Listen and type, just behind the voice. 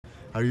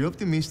Are you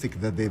optimistic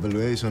that the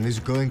evaluation is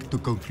going to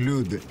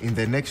conclude in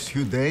the next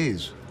few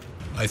days?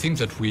 I think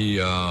that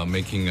we are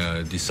making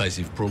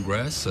decisive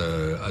progress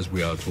as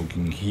we are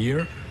talking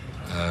here,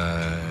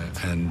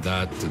 and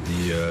that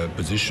the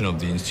position of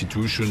the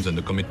institutions and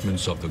the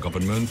commitments of the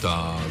government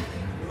are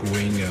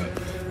going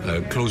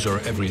closer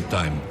every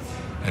time.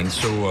 And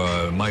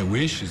so my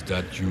wish is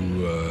that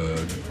you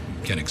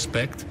can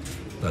expect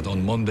that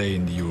on Monday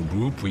in the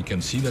Eurogroup we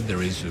can see that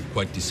there is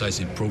quite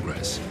decisive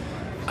progress,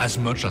 as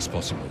much as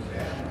possible.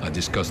 I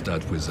discussed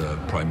that with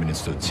Prime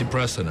Minister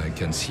Tsipras, and I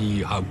can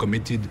see how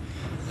committed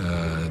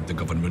the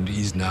government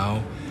is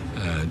now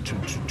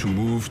to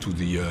move to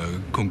the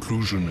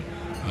conclusion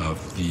of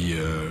the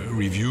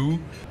review.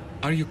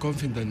 Are you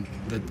confident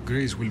that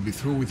Greece will be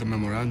through with the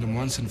memorandum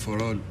once and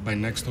for all by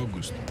next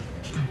August?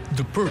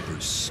 The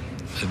purpose,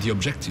 the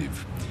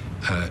objective,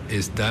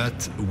 is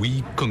that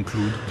we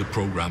conclude the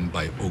program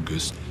by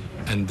August,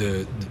 and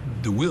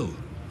the will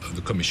of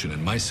the Commission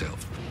and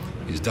myself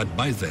is that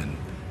by then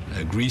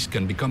Greece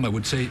can become, I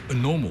would say, a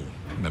normal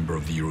member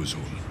of the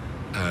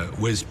Eurozone,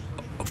 with,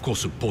 of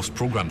course, a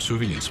post-program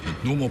surveillance, but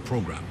no more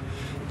program,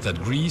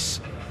 that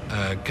Greece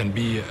can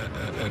be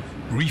a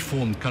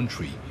reformed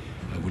country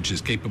which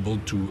is capable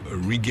to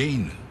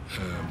regain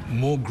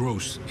more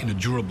growth in a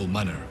durable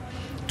manner,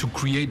 to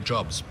create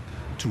jobs,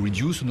 to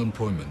reduce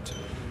unemployment,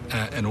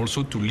 and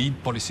also to lead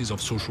policies of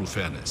social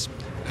fairness.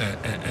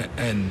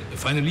 And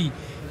finally,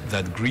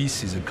 that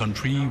Greece is a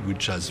country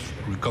which has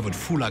recovered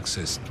full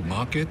access to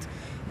market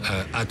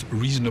at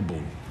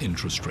reasonable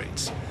interest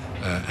rates,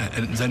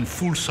 and then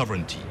full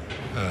sovereignty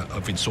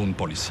of its own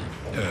policy.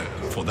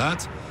 For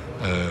that,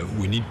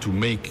 we need to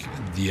make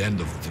the end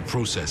of the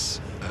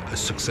process a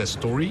success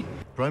story.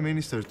 Prime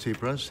Minister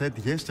Tsipras said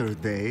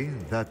yesterday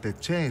that the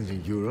change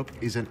in Europe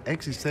is an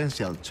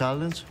existential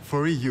challenge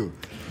for EU.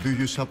 Do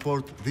you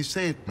support this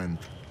statement?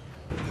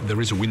 There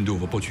is a window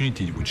of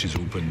opportunity which is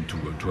open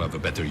to have a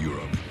better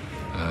Europe.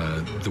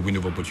 The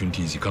window of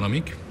opportunity is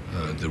economic.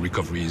 The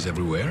recovery is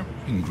everywhere,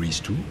 in Greece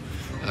too.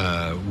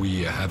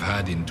 We have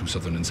had in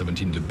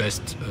 2017 the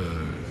best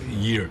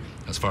year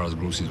as far as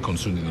growth is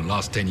concerned in the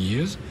last 10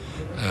 years.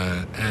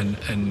 And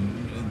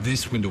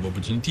this window of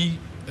opportunity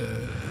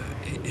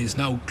is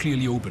now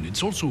clearly open.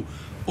 It's also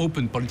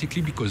open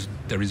politically because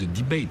there is a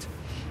debate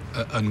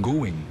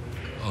ongoing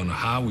on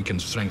how we can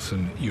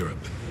strengthen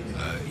Europe.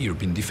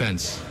 European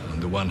defense on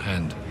the one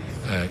hand,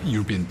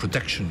 European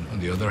protection on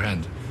the other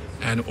hand,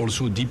 and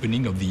also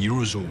deepening of the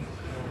Eurozone.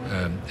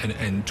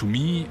 And to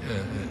me,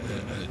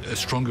 a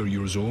stronger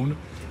Eurozone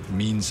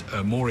means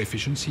more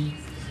efficiency,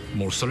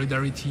 more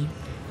solidarity,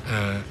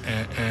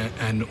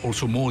 and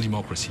also more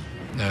democracy.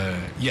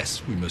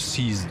 Yes, we must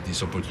seize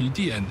this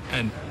opportunity,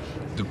 and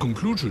the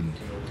conclusion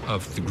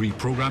of the Greek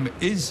program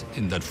is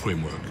in that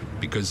framework,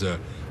 because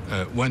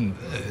when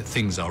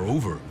things are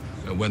over,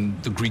 when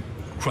the Greek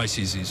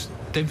crisis is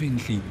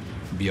definitely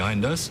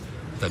behind us,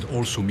 that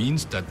also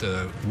means that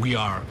we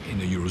are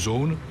in a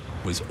Eurozone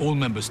with all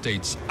member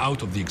states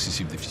out of the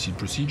excessive deficit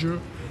procedure,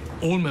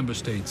 all member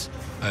states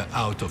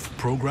out of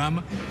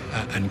program,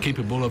 and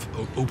capable of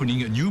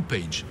opening a new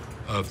page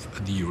of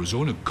the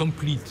Eurozone, a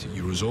complete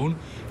Eurozone,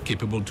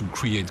 capable to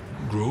create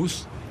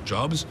growth,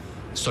 jobs,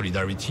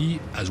 solidarity,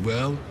 as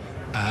well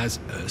as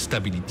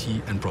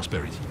stability and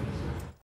prosperity.